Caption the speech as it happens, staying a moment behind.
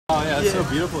it's so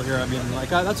beautiful here. I mean, like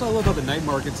that's what I love about the night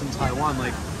markets in Taiwan.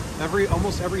 Like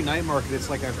almost every night market, it's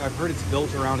like I've heard it's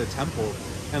built around a temple.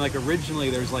 And like originally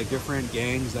there's like different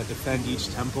gangs that defend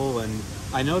each temple, and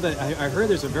I know that I heard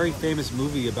there's a very famous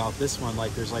movie about this one.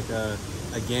 Like there's like a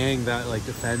gang that like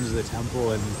defends the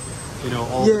temple, and you know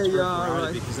all the turf around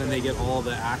it, because then they get all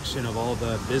the action of all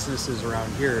the businesses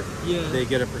around here. Yeah, they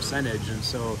get a percentage, and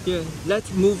so that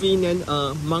movie and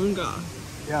manga.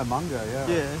 Yeah, manga. Yeah.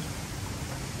 Yeah.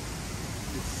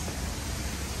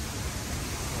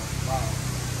 Wow.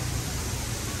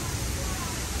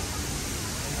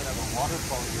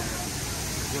 Waterfall here.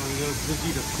 Yo, this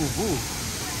is a cool move.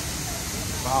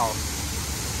 Wow.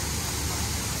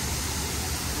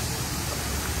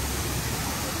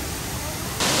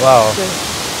 Wow. Okay.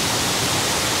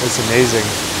 That's amazing.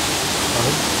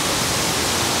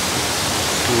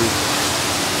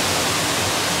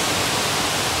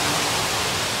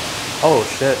 Oh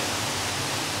shit.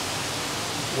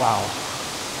 Wow.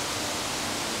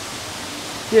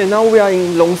 Yeah, now we are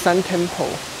in Longshan Temple.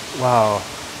 Wow.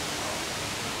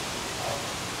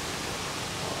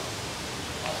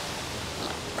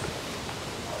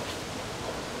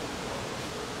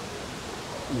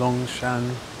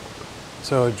 Longshan.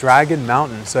 So Dragon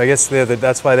Mountain. So I guess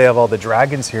that's why they have all the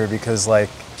dragons here, because like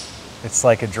it's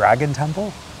like a dragon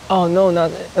temple? Oh no,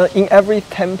 not in every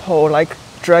temple, like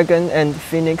dragon and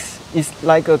phoenix is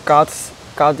like a god's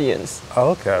guardians.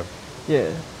 Oh, okay. Yeah.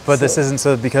 But this isn't,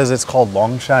 so because it's called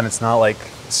Longshan, it's not like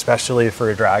especially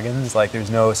for dragons, like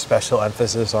there's no special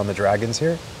emphasis on the dragons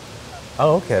here?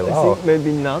 Oh, okay. Wow. I think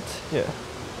maybe not. Yeah.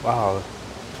 Wow.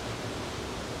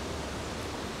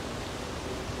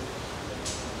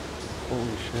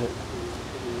 Holy shit.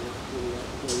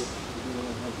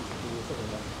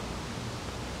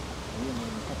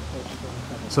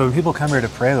 So when people come here to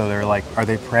pray, though, they're like, are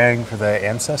they praying for the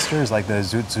ancestors, like the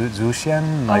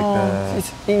Zuxian, like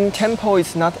It's in temple.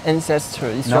 It's not ancestor.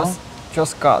 It's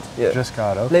just God. Yeah. Just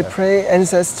God. Okay. They pray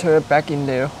ancestor back in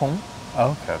their home.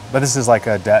 Oh, okay. But this is like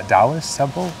a Taoist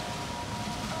temple?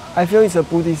 I feel it's a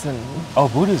Buddhism. Oh,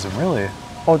 Buddhism, really?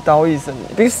 Or Taoism,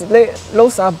 because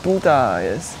those are Buddha.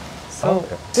 Yes. So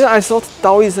okay. I thought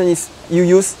Taoism is you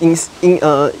use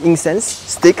incense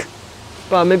stick,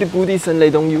 but maybe Buddhism they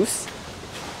don't use.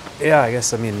 Yeah, I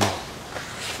guess, I mean,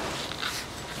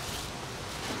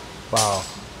 wow.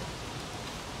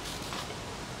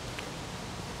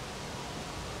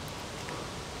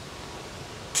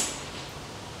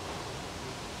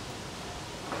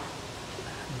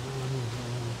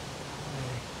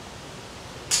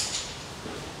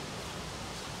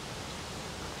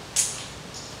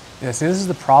 Yeah, see, this is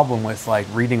the problem with like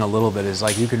reading a little bit, is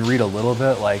like you can read a little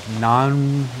bit, like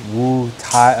nan wu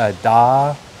tai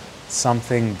da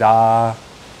something da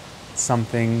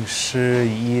something shi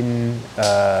yin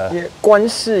观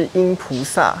世音菩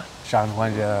萨 shan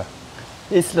huan jie.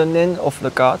 is the name of the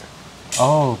god.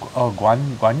 Oh, Guan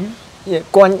Yin? Yeah,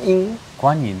 观音.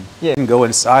 Guan Yin. Yeah. I didn't go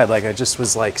inside, like I just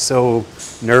was like so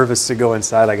nervous to go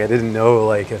inside, like I didn't know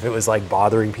like if it was like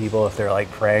bothering people, if they're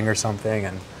like praying or something,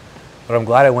 and but I'm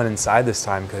glad I went inside this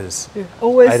time, because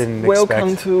always I didn't welcome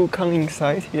expect to come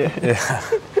inside. Yeah.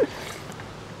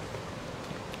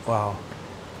 Wow.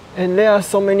 And there are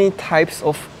so many types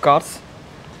of gods.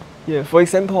 Yeah. For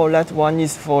example, that one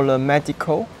is for the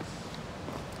medical.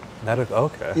 Medical.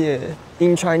 Okay. Yeah.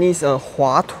 In Chinese,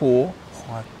 华佗.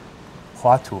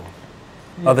 Huatu.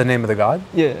 Oh, the name of the god?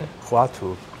 Yeah.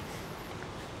 Huatu.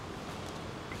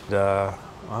 Wow.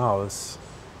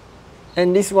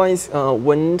 And this one is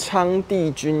Wen Chang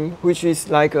Di Jun, which is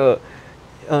like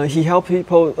he helped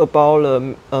people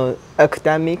about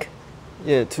academic,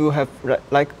 to have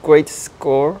like great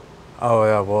score. Oh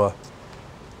yeah, well,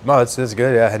 no, it's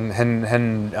good. Yeah,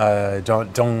 很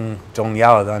重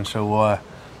要的，但是我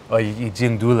已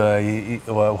经读了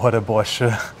我的博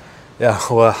士，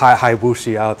我还不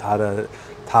需要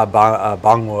他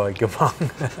帮我一个忙。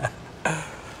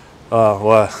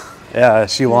我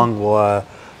希望我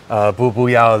不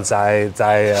要再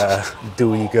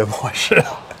读一个博士。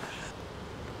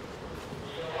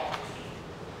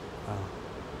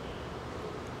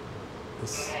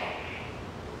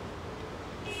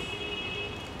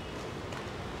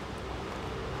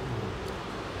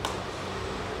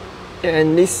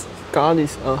And this god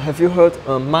is, have you heard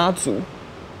Mazu?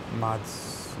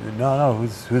 No,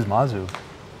 who's Mazu?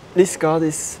 This god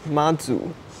is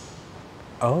Mazu.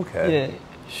 Oh, okay. Yeah,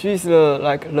 she's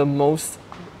the most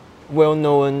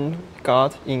well-known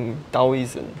god in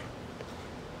Taoism.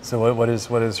 So what is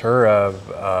her?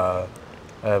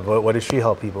 What does she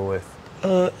help people with?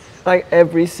 Like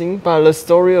everything, but the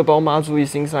story about Mazu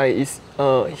is inside is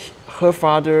her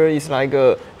father is like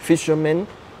a fisherman,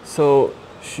 So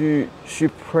she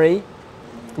pray.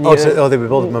 They would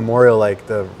build a memorial like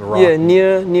the rock. Yeah,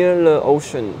 near the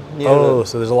ocean.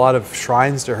 So there's a lot of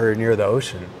shrines to her near the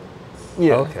ocean.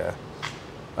 Yeah. Okay,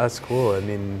 that's cool. I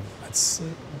mean, it's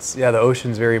the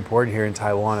ocean's very important here in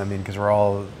Taiwan. I mean, because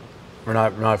we're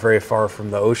not very far from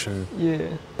the ocean.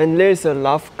 Yeah, and there's a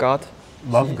love god.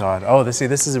 Love God. Oh, this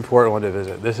is an important one to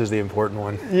visit. This is the important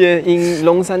one. Yeah, in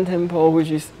Longshan Temple,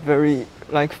 which is very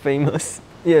like famous.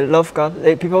 Yeah, love God.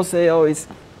 People say, oh, it's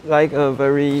like a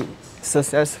very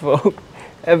successful.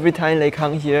 Every time they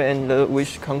come here and the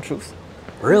wish come true.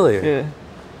 Really? Yeah.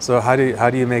 So how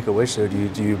do you make a wish? Do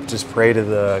you just pray to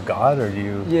the God, or do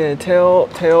you? Yeah,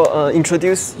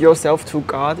 introduce yourself to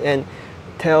God and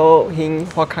tell him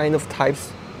what kind of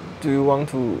types do you want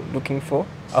to looking for.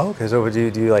 Oh, okay. So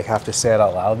do you like have to say it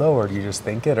out loud though, or do you just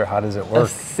think it, or how does it work?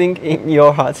 Think in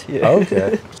your heart. Yeah.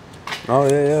 Okay. Oh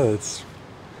yeah. It's.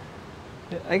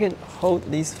 Yeah, I can hold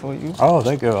this for you. Oh,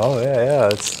 thank you. Oh yeah.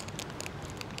 It's.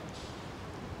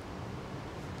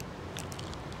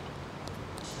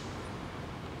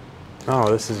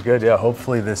 Oh, this is good. Yeah,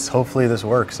 hopefully this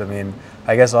works. I mean,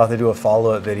 I guess I'll have to do a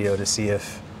follow-up video to see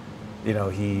if,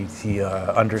 he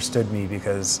understood me,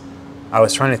 because I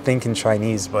was trying to think in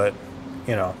Chinese, but,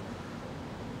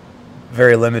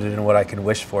 very limited in what I can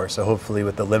wish for. So hopefully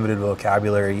with the limited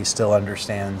vocabulary, he still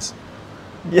understands.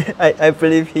 Yeah, I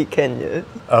believe he can. Yeah.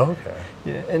 Oh, okay.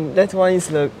 Yeah, and that one is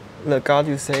the god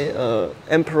you say,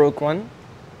 Emperor Guan.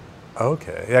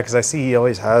 Okay. Yeah, because I see he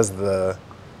always has the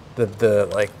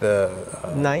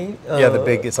Nine. The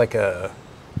big. It's like a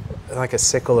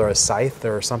sickle or a scythe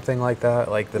or something like that.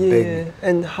 Like the big.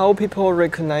 And how people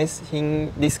recognize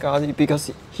him, this god, because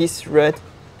he's red,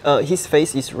 his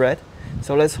face is red,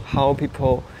 so that's how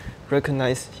people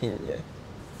recognize him. Yeah.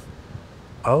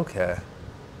 Okay.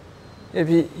 Yeah,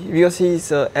 because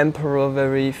he's an emperor,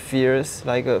 very fierce,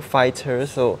 like a fighter.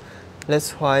 So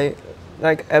that's why,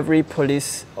 like every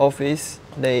police office,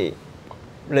 they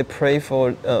pray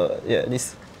for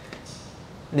this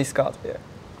god. Yeah.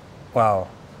 Wow.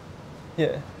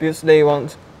 Yeah, because they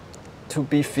want to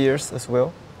be fierce as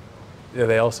well. Yeah,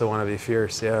 they also want to be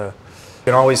fierce. Yeah. You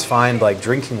can always find like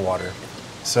drinking water.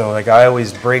 So like I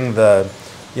always bring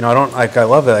I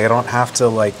love that. I don't have to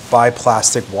like buy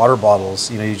plastic water bottles.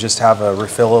 You just have a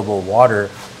refillable water,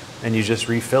 and you just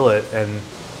refill it. And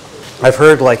I've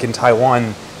heard like in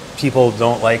Taiwan, people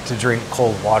don't like to drink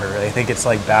cold water. They think it's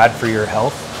like bad for your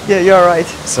health. Yeah, you're right.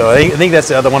 So I think that's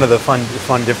the other one of the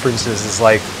fun differences is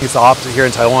like it's the opposite here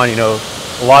in Taiwan. A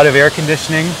lot of air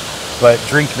conditioning, but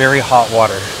drink very hot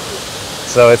water.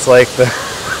 So it's like a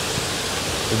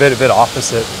bit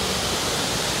opposite.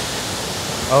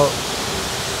 Oh.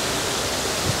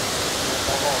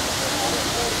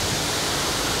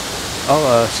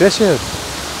 Oh, 谢谢.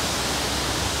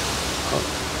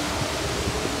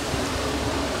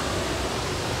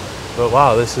 But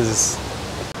wow, this is